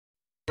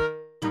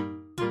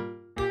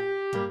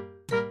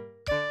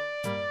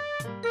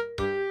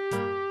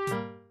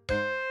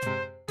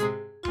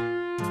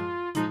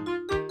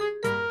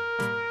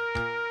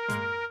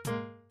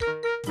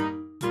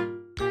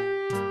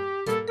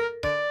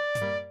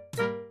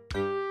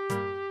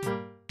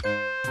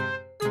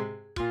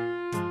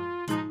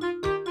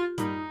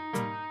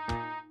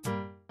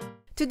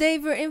Today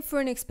we're in for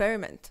an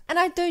experiment. And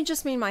I don't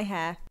just mean my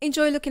hair.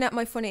 Enjoy looking at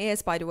my funny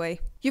ears, by the way.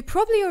 You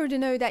probably already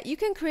know that you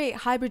can create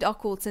hybrid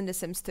occults in The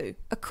Sims 2.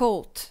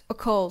 Occult.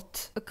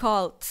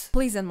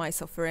 Please end my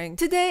suffering.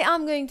 Today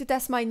I'm going to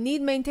test my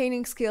need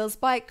maintaining skills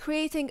by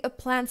creating a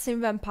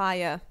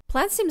PlantSim-Vampire.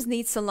 Plant sims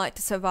need sunlight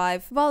to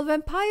survive, while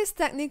vampires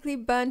technically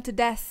burn to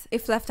death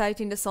if left out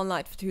in the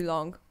sunlight for too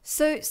long.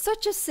 So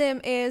such a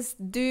sim is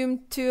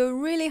doomed to a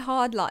really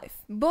hard life.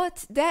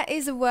 But there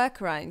is a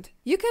workaround.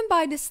 You can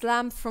buy this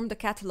lamp from the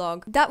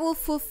catalog that will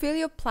fulfill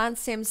your plant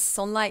sim's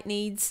sunlight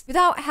needs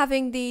without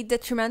having the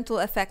detrimental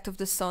effect of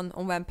the sun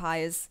on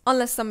vampires.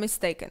 Unless I'm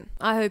mistaken.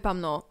 I hope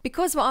I'm not.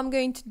 Because what I'm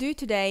going to do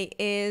today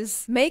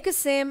is make a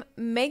sim,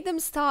 make them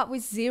start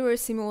with 0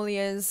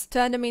 simoleons,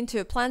 turn them into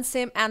a plant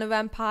sim and a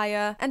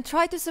vampire, and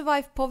try to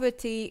survive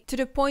poverty to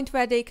the point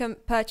where they can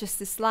purchase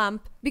this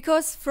lamp,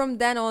 because from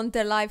then on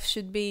their life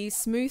should be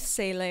smooth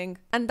sailing,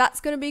 and that's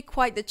gonna be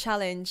quite the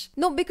challenge.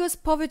 Not because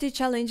poverty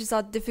challenges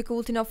are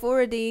difficult enough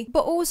already,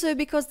 but also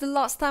because the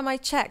last time I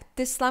checked,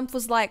 this lamp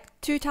was like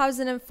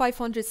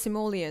 2,500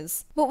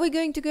 simoleons. But we're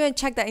going to go and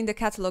check that in the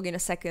catalog in a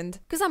second,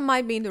 because I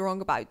might be in the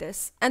wrong about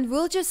this. And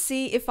we'll just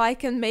see if I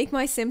can make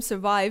my sim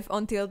survive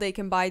until they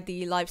can buy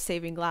the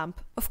life-saving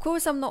lamp. Of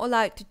course, I'm not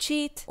allowed to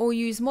cheat or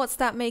use mods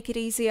that make it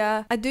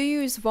easier. I do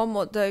use one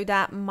mod though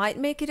that might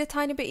make it a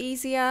tiny bit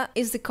easier,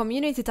 is the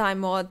community time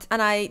mod,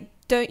 and I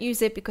don't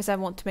use it because I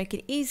want to make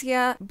it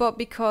easier, but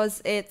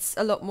because it's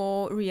a lot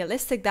more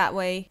realistic that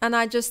way, and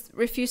I just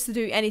refuse to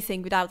do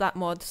anything without that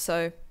mod,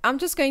 so I'm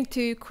just going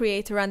to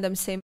create a random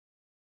sim.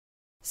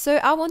 So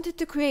I wanted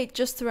to create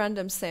just a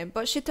random sim,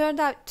 but she turned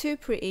out too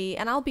pretty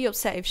and I'll be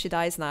upset if she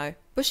dies now.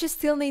 But she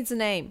still needs a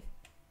name.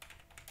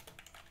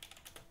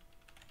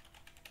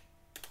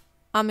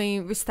 I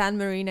mean, we stand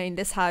Marina in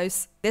this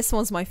house. This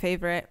one's my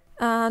favorite.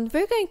 And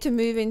we're going to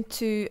move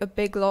into a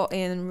big lot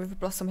in River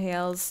Blossom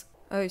Hills.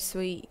 Oh,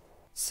 sweet.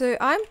 So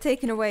I'm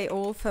taking away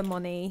all of her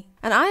money,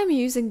 and I am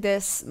using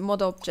this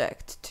mod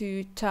object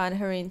to turn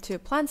her into a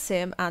plant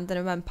sim and then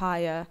a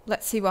vampire.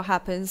 Let's see what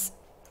happens.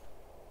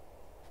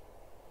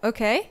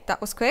 Okay,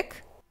 that was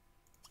quick.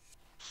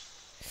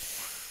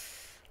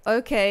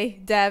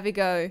 Okay, there we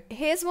go.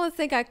 Here's one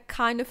thing I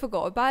kind of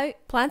forgot about.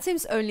 Plant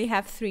sims only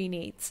have 3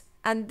 needs.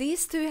 And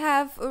these two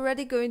have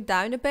already gone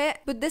down a bit,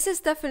 but this is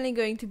definitely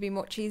going to be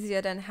much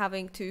easier than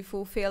having to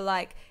fulfill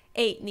like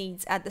 8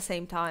 needs at the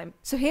same time.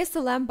 So here's the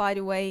lamp, by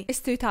the way.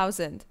 It's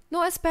 2,000.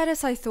 Not as bad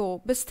as I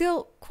thought, but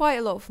still quite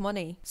a lot of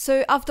money.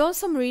 So I've done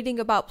some reading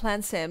about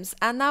plant sims,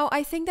 and now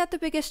I think that the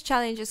biggest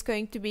challenge is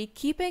going to be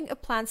keeping a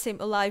plant sim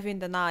alive in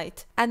the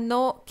night and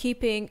not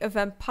keeping a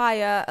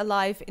vampire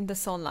alive in the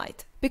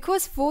sunlight.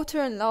 Because water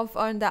and love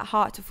aren't that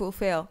hard to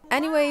fulfill.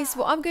 Anyways,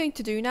 what I'm going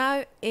to do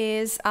now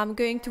is I'm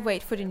going to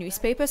wait for the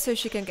newspaper so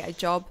she can get a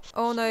job.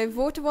 Oh no,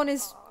 water one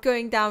is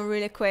going down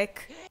really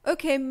quick.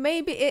 Okay,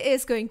 maybe it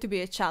is going to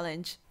be a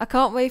challenge. I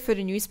can't wait for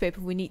the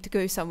newspaper. We need to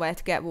go somewhere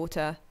to get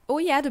water. Oh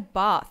yeah, the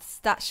baths.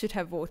 That should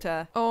have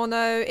water. Oh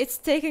no, it's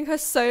taking her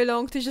so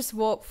long to just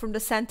walk from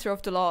the center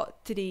of the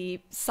lot to the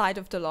side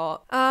of the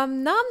lot. Now I'm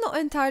not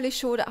entirely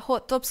sure that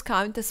hot tubs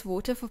count as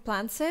water for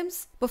plant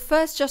sims. But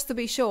first, just to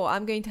be sure,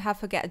 I'm going to have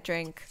her get a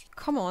drink.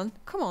 Come on,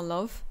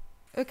 love.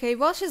 Okay,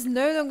 well, she's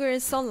no longer in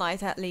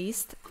sunlight at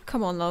least.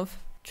 Come on, love.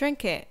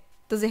 Drink it.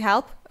 Does it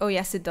help? Oh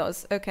yes, it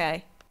does.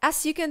 Okay.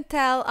 As you can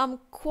tell, I'm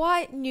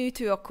quite new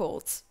to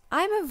occults.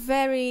 I'm a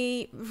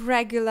very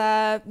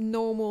regular,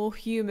 normal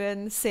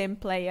human sim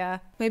player.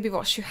 Maybe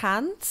wash your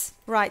hands?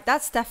 Right,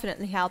 that's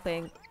definitely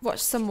helping.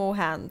 Wash some more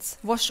hands.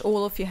 Wash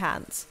all of your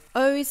hands.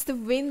 Oh, it's the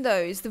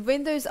windows. The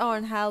windows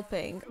aren't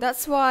helping.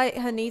 That's why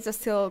her needs are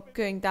still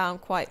going down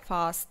quite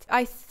fast.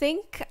 I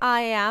think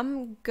I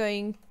am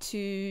going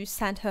to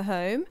send her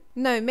home.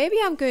 No, maybe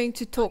I'm going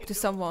to talk to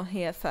someone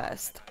here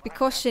first.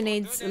 Because she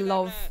needs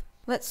love.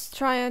 Let's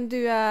try and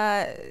do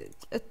a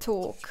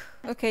talk.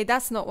 Okay,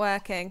 that's not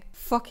working.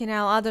 Fucking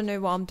hell, I don't know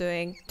what I'm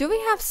doing. Do we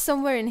have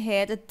somewhere in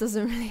here that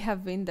doesn't really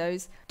have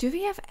windows? Do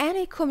we have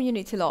any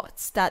community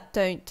lots that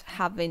don't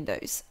have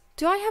windows?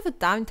 Do I have a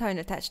downtown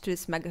attached to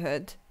this mega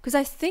hood? Because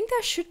I think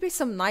there should be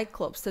some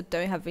nightclubs that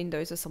don't have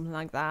windows or something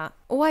like that.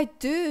 Oh, I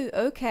do.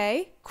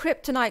 Okay.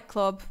 Crypto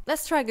nightclub.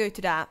 Let's try go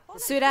to that.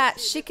 So that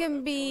she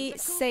can be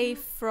safe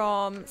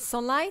from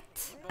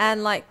sunlight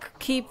and like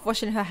keep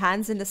washing her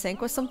hands in the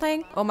sink or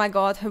something. Oh my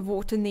god, her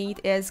water need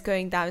is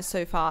going down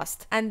so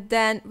fast. And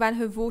then when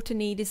her water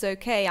need is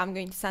okay, I'm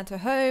going to send her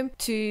home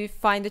to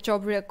find a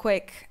job real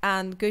quick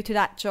and go to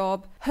that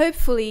job.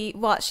 Hopefully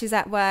while she's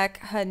at work,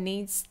 her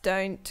needs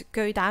don't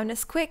go down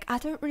as quick. I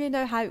don't really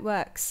know how it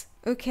works.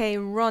 Okay,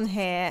 run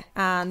here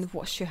and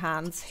wash your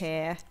hands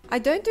here. I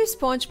don't do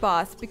sponge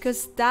bath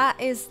because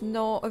that is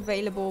not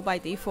available by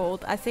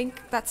default. I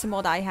think that's a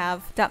mod I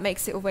have that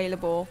makes it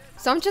available.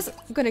 So I'm just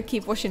gonna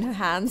keep washing her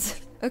hands.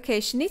 Okay,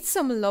 she needs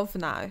some love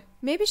now.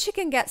 Maybe she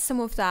can get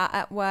some of that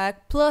at work.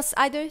 Plus,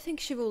 I don't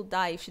think she will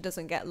die if she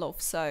doesn't get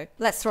love, so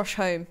let's rush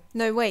home.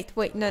 No, wait,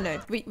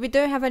 no. We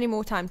don't have any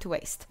more time to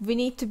waste. We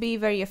need to be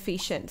very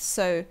efficient,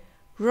 so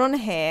run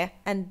here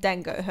and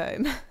then go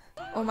home.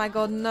 Oh my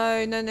god,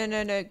 no.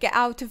 Get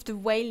out of the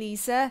way,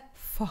 Lisa.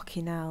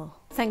 Fucking hell.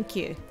 Thank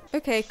you.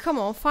 Okay, come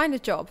on, find a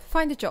job.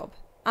 Find a job.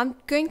 I'm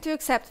going to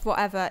accept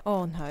whatever.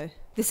 Oh no,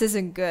 this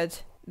isn't good.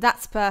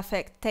 That's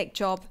perfect. Take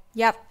job.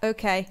 Yep,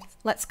 okay,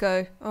 let's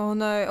go. Oh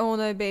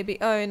no, baby.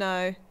 Oh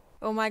no.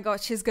 Oh my god,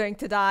 she's going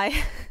to die.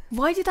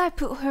 Why did I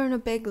put her in a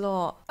big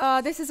lot?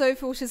 Oh, this is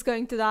awful. She's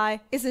going to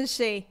die, isn't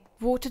she?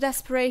 Water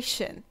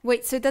desperation.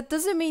 Wait, so that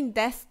doesn't mean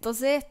death,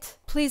 does it?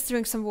 Please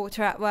drink some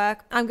water at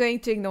work. I'm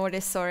going to ignore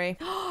this, sorry.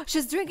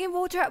 She's drinking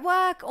water at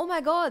work. Oh my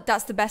god.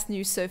 That's the best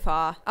news so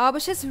far.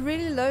 But she's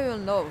really low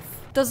on love.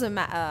 Doesn't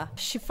matter.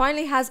 She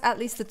finally has at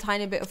least a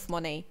tiny bit of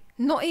money.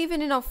 Not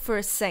even enough for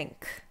a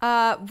sink.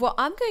 What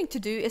I'm going to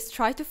do is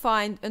try to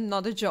find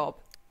another job.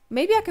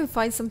 Maybe I can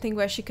find something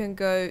where she can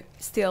go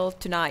still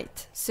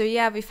tonight. So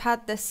yeah, we've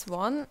had this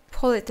one.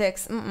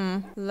 Politics,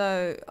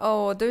 low.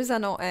 Oh, those are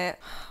not it.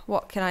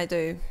 What can I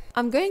do?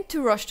 I'm going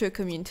to rush to a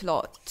community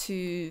lot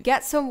to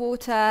get some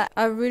water.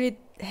 I really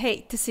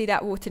hate to see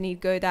that water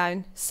need go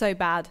down so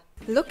bad.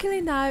 Luckily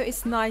now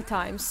it's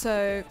nighttime,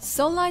 so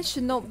sunlight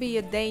should not be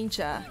a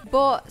danger,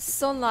 but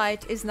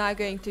sunlight is now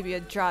going to be a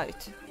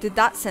drought. Did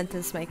that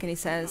sentence make any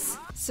sense?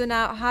 So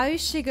now how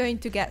is she going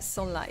to get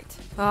sunlight?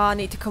 Oh, I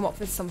need to come up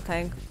with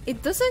something.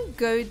 It doesn't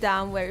go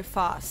down very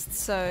fast,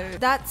 so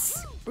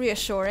that's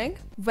reassuring.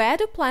 Where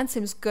do plant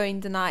sims go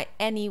in the night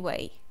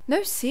anyway?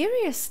 No,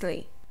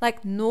 seriously,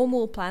 like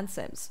normal plant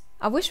sims.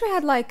 I wish we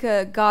had like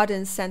a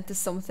garden center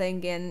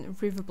something in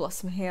River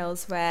Blossom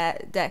Hills where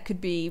there could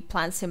be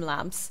plant sim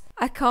lamps.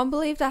 I can't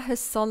believe that her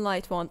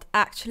sunlight wand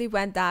actually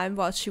went down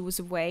while she was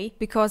away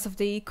because of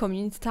the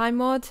community time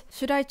mod.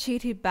 Should I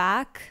cheat it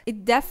back?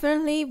 It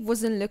definitely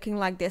wasn't looking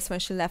like this when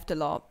she left the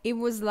lot. It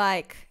was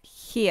like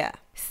here.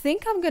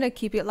 Think I'm gonna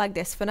keep it like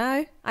this for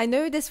now. I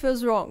know this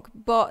feels wrong,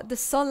 but the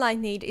sunlight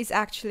need is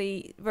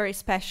actually very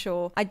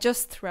special. I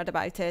just read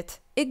about it.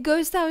 It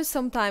goes down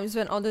sometimes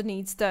when other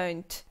needs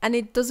don't, and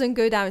it doesn't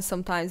go down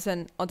sometimes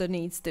when other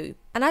needs do.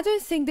 And I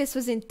don't think this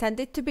was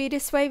intended to be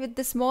this way with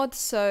this mod,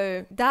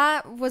 so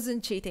that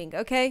wasn't cheating,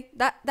 okay?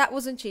 That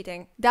wasn't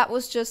cheating. That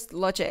was just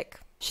logic.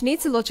 She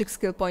needs a logic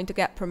skill point to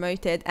get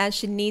promoted, and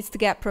she needs to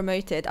get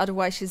promoted,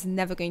 otherwise she's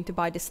never going to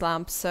buy this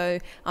lamp, so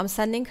I'm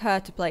sending her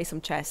to play some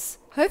chess.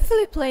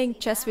 Hopefully playing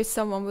chess with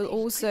someone will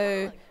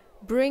also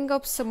bring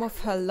up some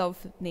of her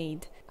love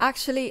need.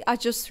 Actually, I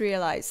just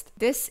realized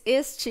this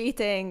is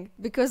cheating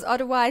because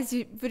otherwise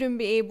you wouldn't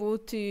be able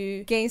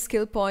to gain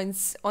skill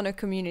points on a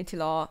community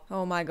law.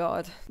 Oh my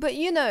god. But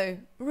you know,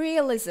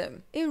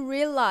 realism. In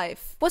real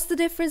life, what's the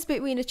difference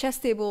between a chess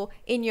table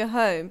in your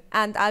home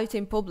and out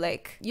in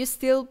public? You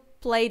still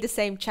play the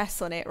same chess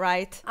on it,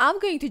 right? I'm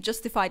going to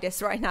justify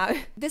this right now.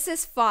 This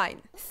is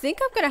fine. Think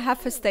I'm gonna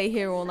have her stay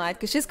here all night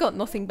because she's got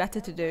nothing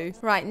better to do.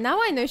 Right, now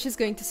I know she's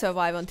going to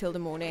survive until the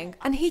morning.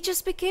 And he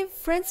just became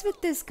friends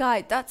with this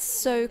guy. That's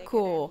so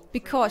cool.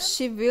 Because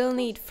she will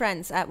need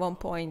friends at one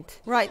point.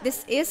 Right,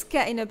 this is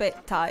getting a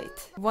bit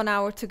tight. 1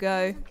 hour to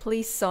go.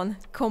 Please, son,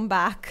 come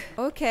back.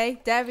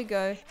 Okay, there we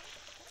go.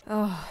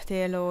 Oh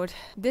dear lord,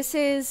 this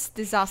is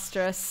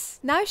disastrous.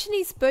 Now she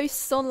needs both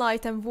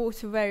sunlight and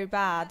water very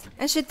bad,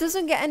 and she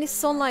doesn't get any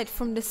sunlight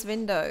from this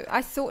window.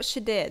 I thought she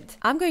did.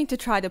 I'm going to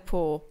try the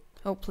pool.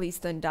 Oh, please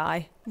don't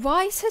die.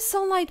 Why is her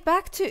sunlight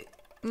back to...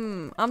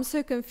 I'm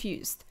so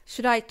confused.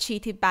 Should I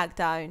cheat it back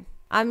down?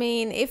 I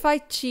mean, if I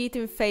cheat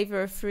in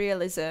favor of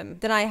realism,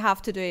 then I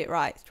have to do it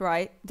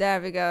right?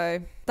 There we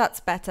go. That's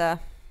better.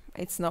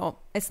 It's not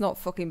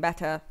fucking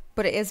better.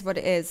 But it is what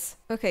it is.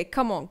 Okay,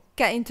 come on,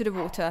 get into the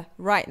water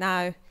right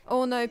now.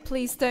 Oh no,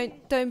 please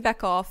don't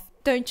back off.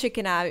 Don't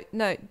chicken out.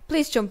 No,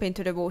 please jump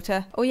into the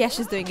water. Oh yeah,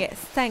 she's doing it.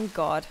 Thank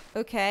God.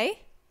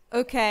 Okay.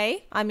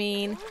 I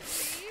mean,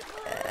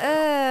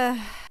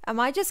 am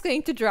I just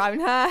going to drown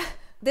her?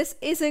 This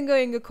isn't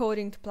going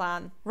according to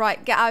plan.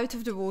 Right, get out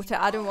of the water.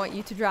 I don't want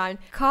you to drown.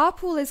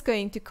 Carpool is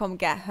going to come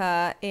get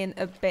her in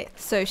a bit,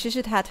 so she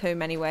should head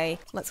home anyway.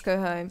 Let's go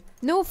home.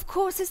 No, of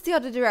course it's the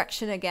other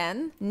direction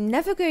again.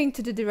 Never going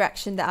to the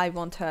direction that I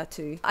want her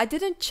to. I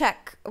didn't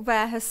check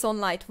where her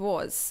sunlight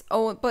was.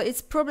 Oh, but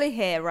it's probably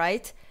here,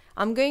 right?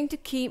 I'm going to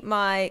keep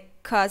my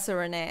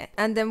cursor on it,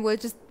 and then we'll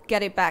just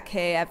get it back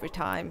here every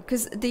time,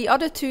 because the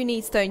other two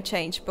needs don't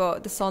change,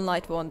 but the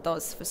sunlight one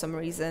does for some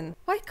reason.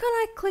 Why can't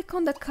I click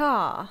on the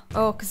car?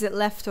 Oh, because it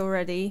left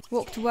already.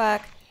 Walk to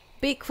work.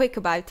 Be quick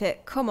about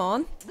it. Come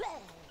on.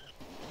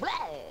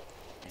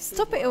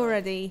 Stop it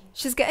already.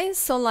 She's getting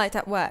sunlight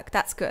at work.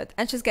 That's good.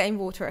 And she's getting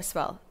water as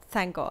well.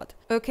 Thank God.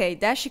 Okay,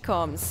 there she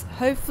comes.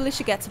 Hopefully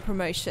she gets a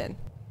promotion.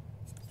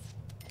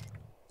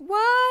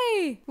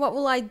 Why? What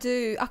will I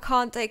do? I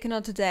can't take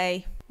another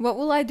day. What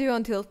will I do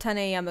until 10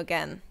 AM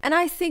again? And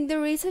I think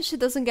the reason she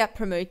doesn't get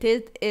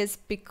promoted is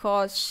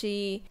because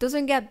she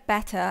doesn't get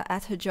better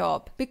at her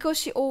job. Because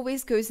she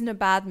always goes in a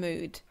bad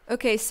mood.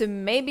 Okay, so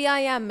maybe I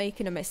am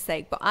making a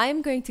mistake, but I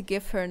am going to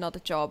give her another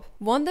job.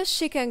 One that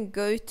she can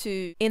go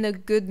to in a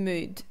good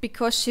mood,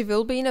 because she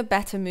will be in a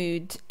better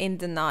mood in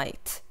the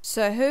night.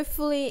 So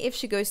hopefully if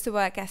she goes to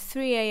work at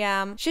 3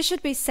 AM, she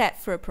should be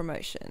set for a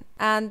promotion.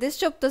 And this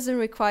job doesn't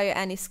require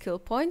any skill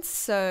points,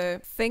 so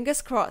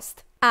fingers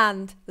crossed.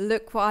 And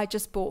look what I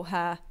just bought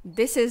her.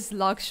 This is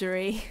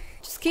luxury.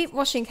 Just keep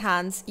washing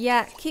hands.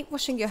 Yeah, keep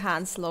washing your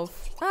hands,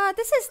 love.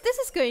 This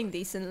is going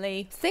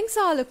decently. Things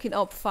are looking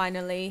up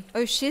finally.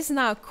 Oh, she's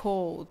now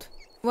cold.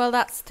 Well,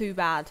 that's too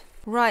bad.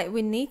 Right,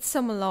 we need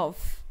some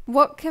love.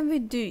 What can we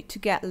do to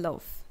get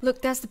love?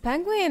 Look, there's the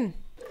penguin.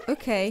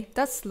 Okay,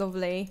 that's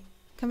lovely.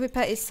 Can we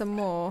pet it some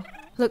more?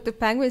 Look, the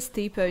penguin's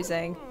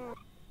T-posing.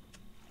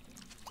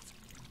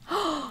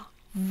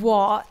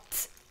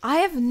 What? I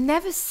have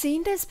never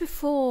seen this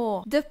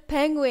before. The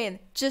penguin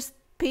just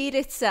peed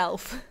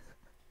itself.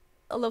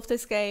 I love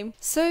this game.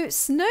 So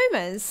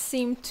snowmen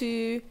seem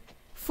to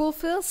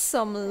fulfill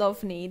some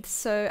love needs,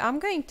 so I'm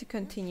going to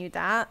continue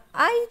that.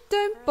 I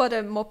don't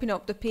bother mopping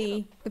up the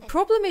pee. The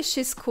problem is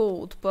she's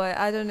cold, but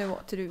I don't know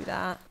what to do with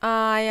that.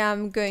 I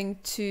am going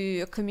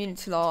to a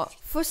community lot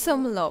for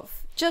some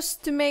love,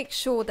 just to make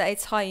sure that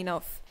it's high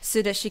enough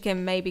so that she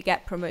can maybe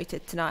get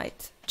promoted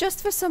tonight.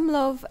 Just for some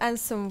love and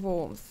some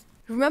warmth.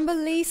 Remember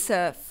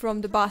Lisa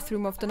from the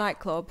bathroom of the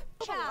nightclub?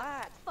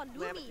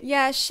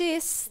 Yeah, she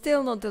is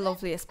still not the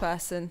loveliest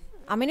person.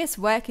 I mean, it's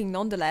working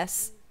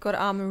nonetheless. God,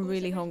 I'm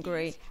really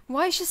hungry.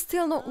 Why is she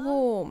still not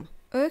warm?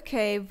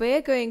 Okay,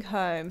 we're going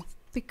home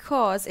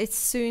because it's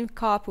soon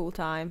carpool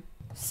time.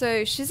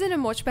 So she's in a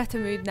much better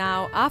mood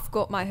now. I've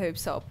got my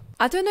hopes up.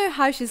 I don't know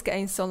how she's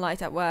getting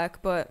sunlight at work,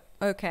 but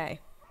okay.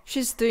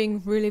 She's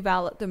doing really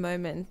well at the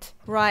moment.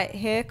 Right,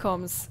 here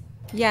comes...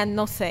 Yeah,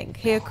 nothing.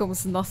 Here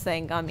comes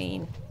nothing, I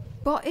mean.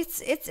 But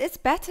it's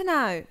better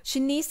now. She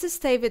needs to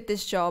stay with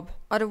this job.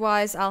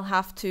 Otherwise, I'll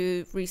have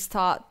to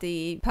restart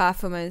the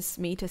performance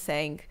meter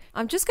thing.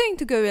 I'm just going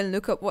to go and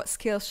look up what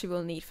skills she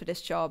will need for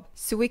this job.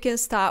 So we can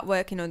start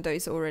working on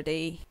those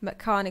already.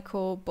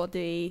 Mechanical,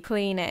 body,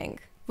 cleaning.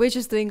 We're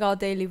just doing our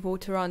daily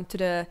water run to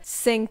the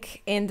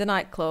sink in the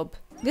nightclub.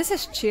 This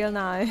is chill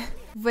now.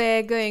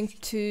 We're going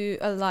to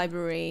a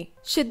library.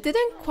 She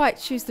didn't quite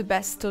choose the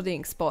best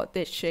studying spot,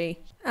 did she?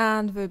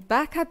 And we're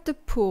back at the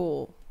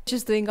pool.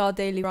 Just doing our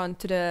daily run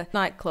to the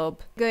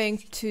nightclub. Going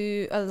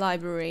to a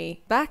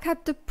library. Back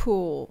at the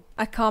pool.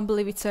 I can't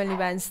believe it's only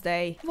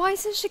Wednesday. Why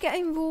isn't she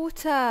getting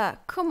water?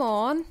 Come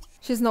on.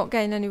 She's not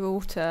getting any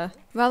water.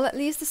 Well, at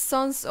least the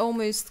sun's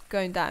almost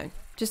going down.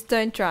 Just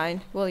don't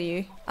drown, will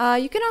you?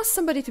 You can ask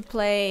somebody to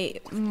play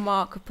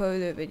Marco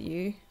Polo with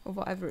you. Or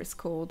whatever it's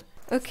called.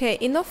 Okay,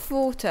 enough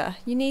water.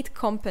 You need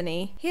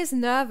company. He's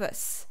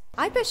nervous.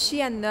 I bet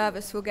she and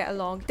Nervous will get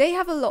along. They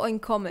have a lot in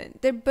common.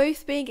 They're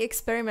both being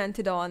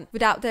experimented on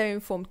without their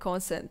informed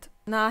consent.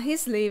 Nah,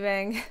 he's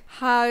leaving.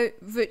 How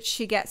would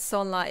she get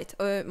sunlight?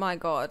 Oh my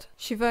god.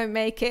 She won't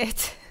make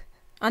it.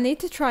 I need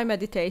to try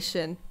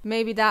meditation.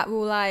 Maybe that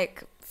will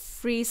like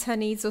freeze her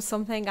needs or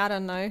something. I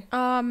don't know.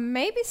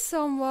 Maybe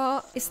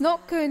somewhat. It's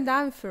not going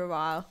down for a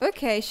while.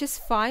 Okay, she's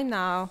fine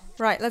now.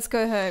 Right, let's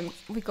go home.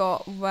 We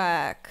got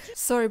work.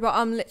 Sorry, but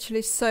I'm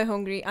literally so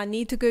hungry. I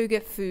need to go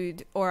get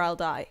food or I'll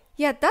die.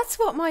 Yeah, that's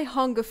what my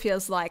hunger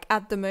feels like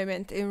at the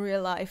moment in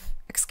real life.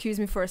 Excuse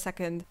me for a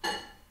second.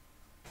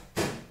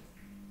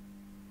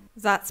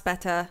 That's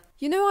better.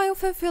 You know, I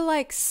often feel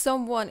like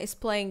someone is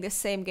playing the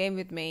same game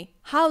with me.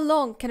 How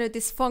long can a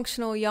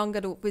dysfunctional young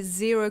adult with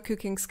zero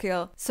cooking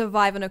skill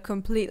survive on a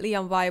completely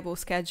unviable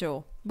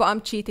schedule? But I'm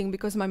cheating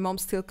because my mom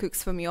still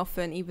cooks for me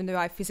often, even though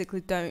I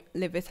physically don't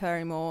live with her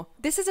anymore.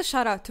 This is a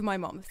shout out to my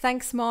mom.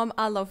 Thanks, mom.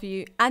 I love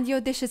you. And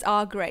your dishes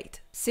are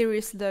great.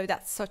 Seriously though,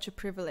 that's such a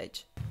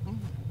privilege.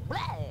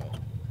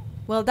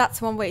 Well,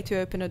 that's one way to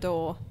open a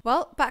door.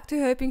 Well, back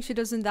to hoping she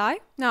doesn't die.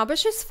 No, but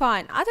she's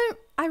fine.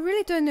 I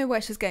really don't know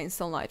where she's getting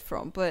sunlight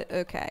from, but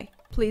okay.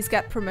 Please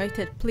get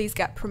promoted. Please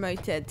get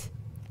promoted.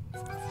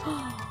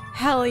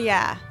 Hell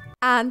yeah.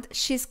 And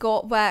she's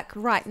got work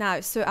right now,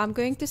 so I'm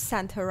going to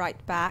send her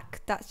right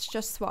back. That's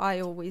just what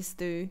I always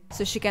do.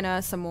 So she can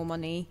earn some more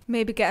money.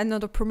 Maybe get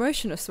another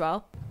promotion as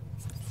well.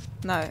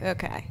 No,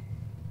 okay.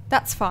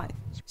 That's fine.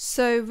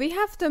 So we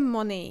have the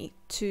money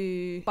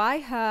to buy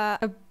her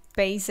a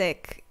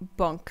basic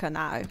bunker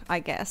now, I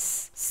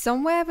guess.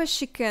 Somewhere where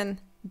she can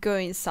go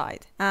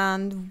inside.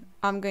 And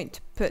I'm going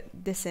to put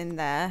this in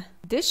there.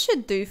 This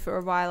should do for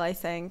a while, I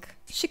think.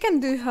 She can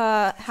do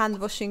her hand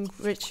washing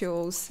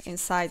rituals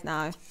inside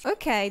now.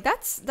 Okay,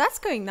 that's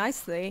going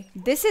nicely.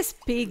 This is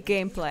peak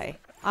gameplay.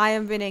 I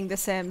am winning The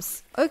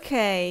Sims.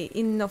 Okay,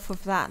 enough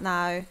of that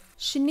now.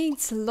 She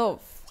needs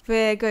love.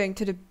 We're going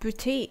to the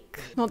boutique.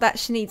 Not that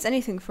she needs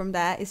anything from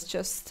there, it's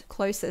just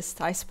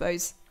closest, I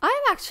suppose. I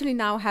am actually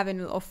now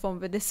having a lot of fun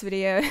with this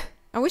video.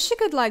 I wish she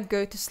could like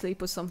go to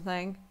sleep or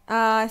something.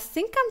 I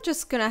think I'm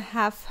just gonna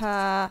have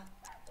her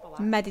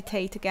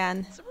meditate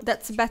again.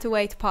 That's a better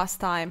way to pass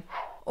time.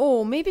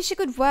 Or maybe she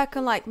could work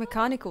on like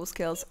mechanical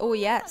skills. Oh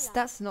yes,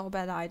 that's not a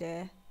bad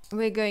idea.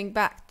 We're going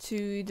back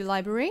to the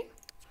library.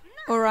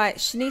 Alright,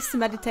 she needs to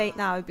meditate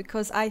now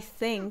because I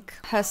think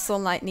her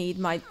sunlight need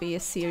might be a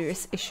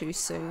serious issue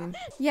soon.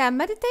 Yeah,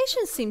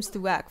 meditation seems to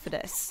work for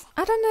this.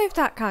 I don't know if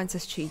that counts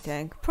as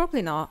cheating.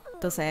 Probably not,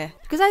 does it?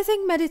 Because I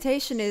think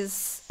meditation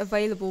is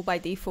available by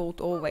default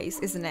always,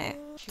 isn't it?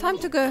 Time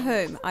to go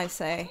home, I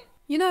say.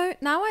 You know,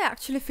 now I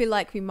actually feel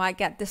like we might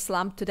get this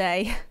lamp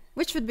today.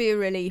 which would be a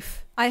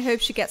relief. I hope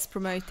she gets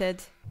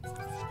promoted.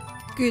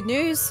 Good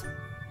news.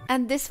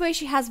 And this way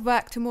she has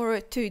work tomorrow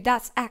too.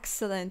 That's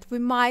excellent. We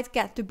might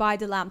get to buy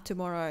the lamp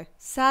tomorrow.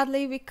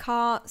 Sadly, we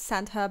can't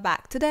send her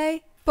back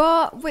today,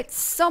 but with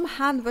some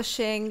hand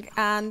washing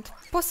and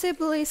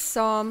possibly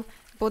some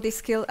body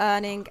skill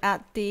earning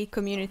at the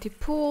community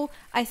pool,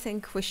 I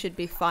think we should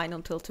be fine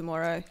until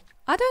tomorrow.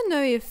 I don't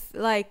know if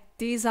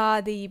these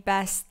are the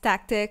best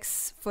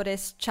tactics for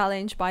this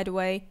challenge, by the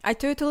way. I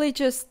totally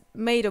just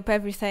made up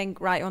everything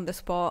right on the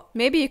spot.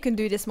 Maybe you can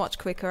do this much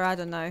quicker, I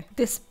don't know.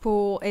 This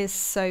pool is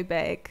so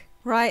big.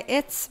 Right,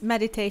 it's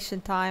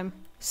meditation time.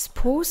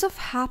 Spores of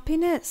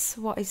happiness?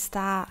 What is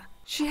that?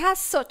 She has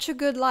such a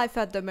good life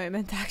at the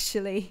moment,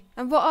 actually.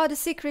 And what are the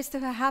secrets to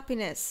her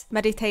happiness?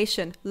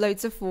 Meditation,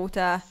 loads of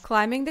water,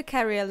 climbing the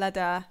carrier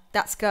ladder.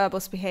 That's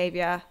Goebbels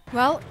behavior.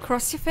 Well,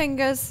 cross your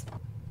fingers.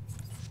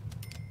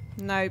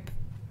 Nope.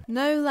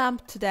 No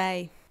lamp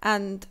today.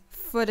 And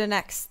for the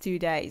next 2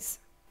 days.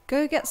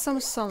 Go get some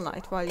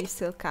sunlight while you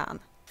still can.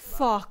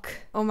 Fuck.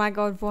 Oh my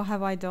god, what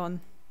have I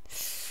done?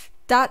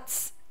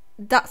 That's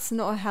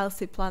not a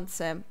healthy plant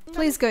sim.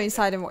 Please go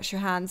inside and wash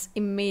your hands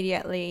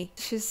immediately.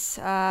 She's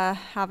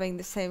having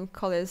the same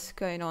colors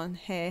going on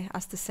here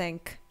as the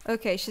sink.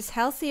 Okay, she's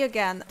healthy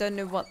again. Don't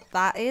know what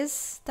that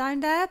is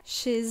down there.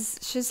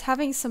 She's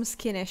having some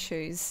skin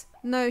issues.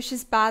 No,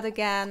 she's bad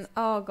again.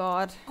 Oh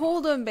god.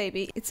 Hold on,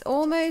 baby. It's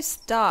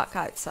almost dark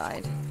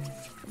outside.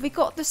 We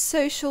got the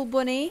social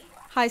bunny.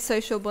 Hi,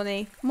 social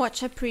bunny.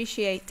 Much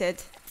appreciated.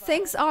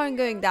 Things aren't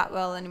going that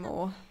well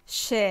anymore.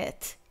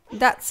 Shit.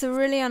 That's a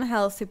really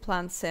unhealthy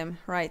plant sim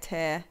right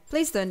here.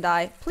 Please don't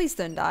die. Please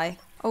don't die.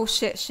 Oh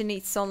shit, she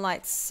needs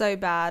sunlight so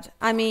bad.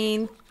 I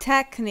mean,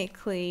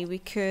 technically we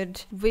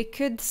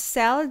could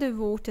sell the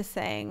water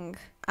thing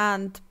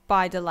and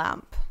buy the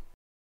lamp.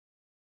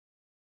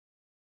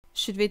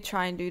 Should we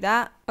try and do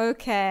that?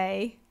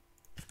 Okay.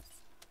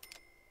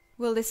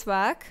 Will this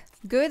work?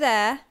 Go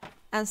there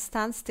and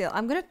stand still.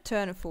 I'm gonna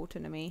turn a photo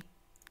to me.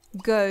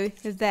 Go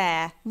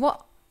there.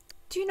 What?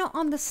 Do you not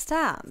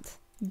understand?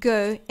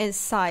 Go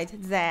inside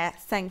there.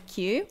 Thank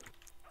you.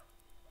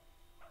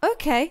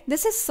 Okay,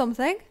 this is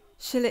something.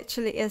 She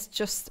literally is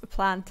just a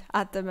plant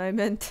at the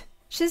moment.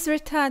 She's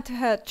returned to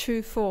her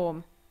true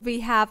form. We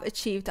have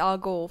achieved our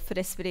goal for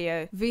this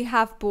video. We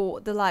have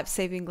bought the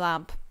life-saving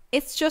lamp.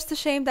 It's just a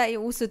shame that it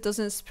also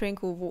doesn't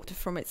sprinkle water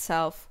from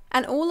itself.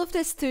 And all of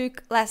this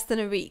took less than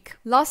a week.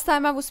 Last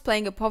time I was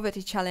playing a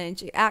poverty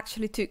challenge, it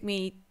actually took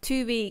me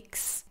 2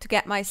 weeks to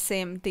get my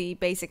sim the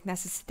basic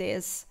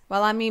necessities.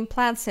 Well, I mean,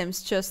 plant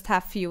sims just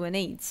have fewer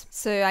needs.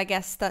 So I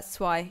guess that's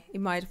why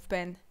it might have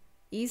been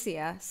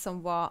easier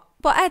somewhat.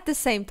 But at the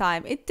same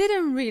time, it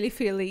didn't really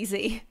feel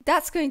easy.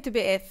 That's going to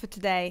be it for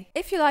today.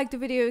 If you liked the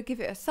video,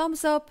 give it a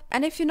thumbs up.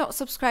 And if you're not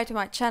subscribed to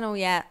my channel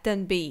yet,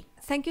 then be.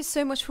 Thank you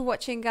so much for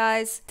watching,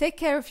 guys. Take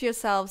care of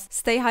yourselves,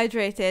 stay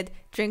hydrated,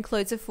 drink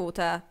loads of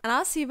water, and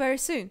I'll see you very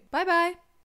soon. Bye bye!